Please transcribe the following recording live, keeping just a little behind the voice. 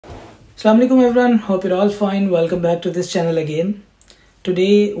Assalamu alaikum everyone, hope you're all fine. Welcome back to this channel again.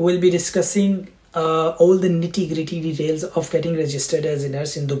 Today we'll be discussing all the nitty-gritty details of getting registered as a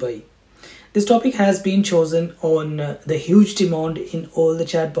nurse in Dubai. This topic has been chosen on the huge demand in all the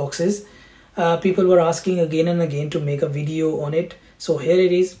chat boxes. People were asking again and again to make a video on it, so here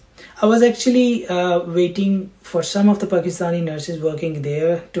it is. I was actually waiting for some of the Pakistani nurses working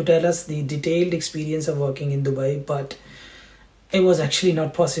there to tell us the detailed experience of working in Dubai, but it was actually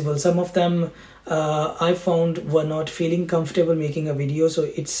not possible. Some of them I found were not feeling comfortable making a video, so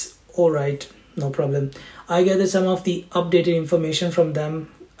it's alright, no problem. I gathered some of the updated information from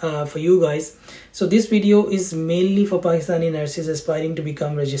them for you guys. So this video is mainly for Pakistani nurses aspiring to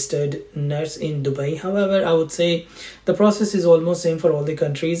become registered nurse in Dubai. However, I would say the process is almost same for all the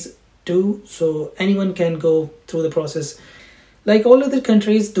countries too, so anyone can go through the process. Like all other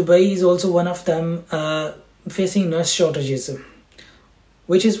countries, Dubai is also one of them facing nurse shortages,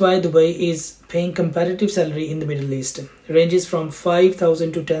 which is why Dubai is paying competitive salary in the Middle East. Ranges from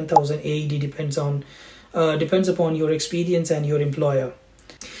 5,000 to 10,000 AED, depends upon your experience and your employer.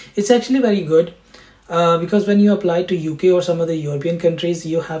 It's actually very good because when you apply to UK or some other European countries,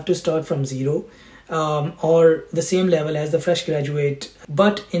 you have to start from zero or the same level as the fresh graduate.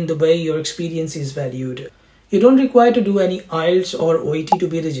 But in Dubai, your experience is valued. You don't require to do any IELTS or OET to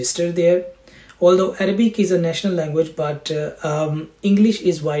be registered there. Although Arabic is a national language, but English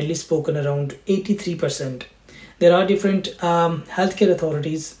is widely spoken around 83%. There are different healthcare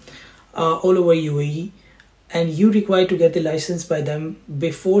authorities all over UAE, and you require to get the license by them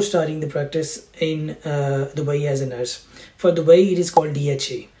before starting the practice in Dubai as a nurse. For Dubai, it is called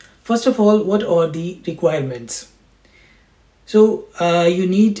DHA. First of all, what are the requirements? So you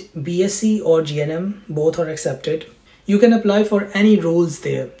need BSc or GNM, both are accepted. You can apply for any roles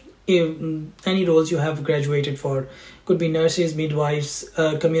there. Any roles you have graduated for, could be nurses, midwives,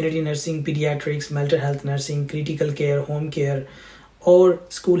 community nursing, pediatrics, mental health nursing, critical care, home care, or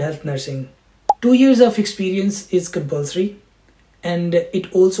school health nursing. 2 years of experience is compulsory, and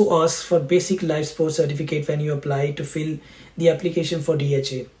it also asks for basic life support certificate when you apply to fill the application for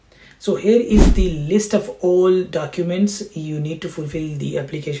DHA. So here is the list of all documents you need to fulfill the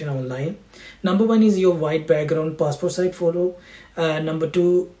application online. Number 1 is your white background passport size photo. Number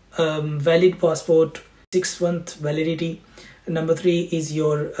 2, valid passport, 6-month validity. Number 3 is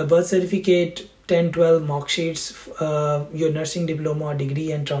your birth certificate, 10-12 mark sheets, your nursing diploma,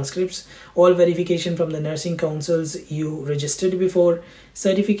 degree and transcripts, all verification from the nursing councils you registered before,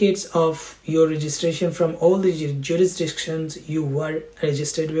 certificates of your registration from all the jurisdictions you were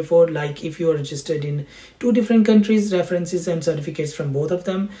registered before, like if you are registered in 2 different countries, references and certificates from both of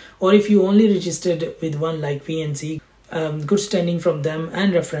them, or if you only registered with one like PNC, good standing from them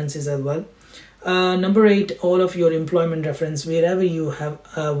and references as well. Number 8, all of your employment reference wherever you have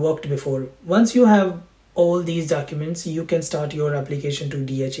worked before. Once you have all these documents, you can start your application to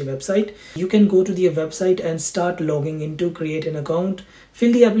DHA website. You can go to the website and start logging in to create an account,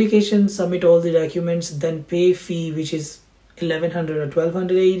 fill the application, submit all the documents, then pay fee, which is 1100 or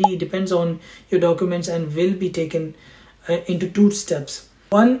 1200 AED, depends on your documents, and will be taken into 2 steps.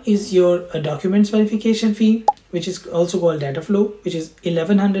 One is your documents verification fee, which is also called data flow, which is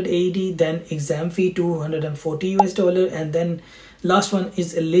 1100 AED, then exam fee $240 US, and then last one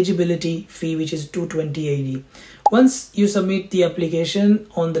is eligibility fee, which is 220 AED. Once you submit the application,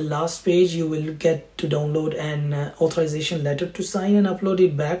 on the last page you will get to download an authorization letter to sign and upload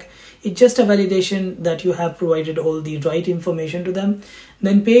it back. It's just a validation that you have provided all the right information to them.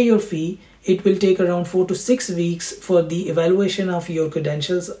 Then pay your fee. It will take around 4 to 6 weeks for the evaluation of your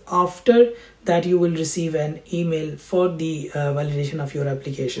credentials. After that, you will receive an email for the validation of your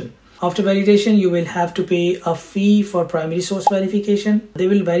application. After validation, you will have to pay a fee for primary source verification. They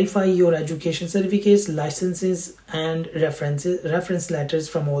will verify your education certificates, licenses and reference letters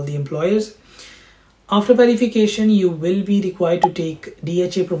from all the employers. After verification, you will be required to take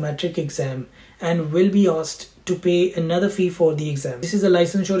DHA Promatric exam and will be asked to pay another fee for the exam. This is a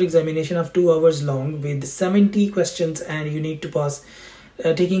licensure examination of 2 hours long with 70 questions, and you need to pass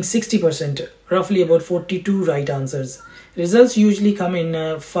taking 60%, roughly about 42 right answers. Results usually come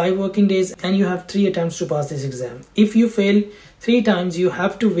in 5 working days, and you have 3 attempts to pass this exam. If you fail 3 times, you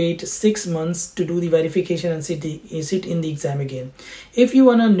have to wait 6 months to do the verification and sit in the exam again. If you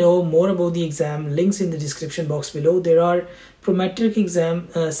want to know more about the exam, links in the description box below. There are Promatric exam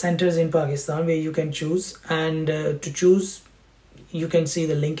centers in Pakistan where you can choose, and to choose you can see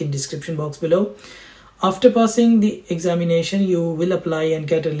the link in description box below. After passing the examination, you will apply and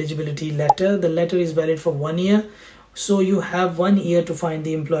get eligibility letter. The letter is valid for 1 year. So you have 1 year to find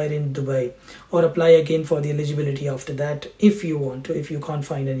the employer in Dubai, or apply again for the eligibility after that if you want to, if you can't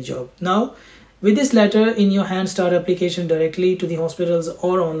find any job. Now, with this letter in your hand, start application directly to the hospitals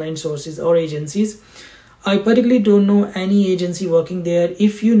or online sources or agencies. I particularly don't know any agency working there.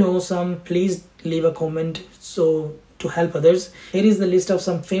 If you know some, please leave a comment so to help others. Here is the list of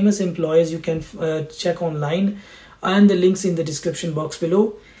some famous employers you can check online, and the links in the description box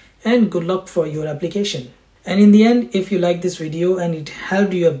below. And good luck for your application. And in the end, if you like this video and it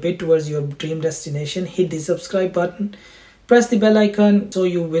helped you a bit towards your dream destination, hit the subscribe button, press the bell icon so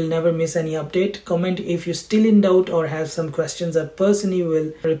you will never miss any update. Comment if you're still in doubt or have some questions. I personally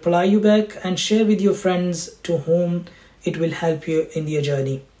will reply you back, and share with your friends to whom it will help you in your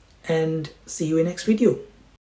journey. And see you in next video.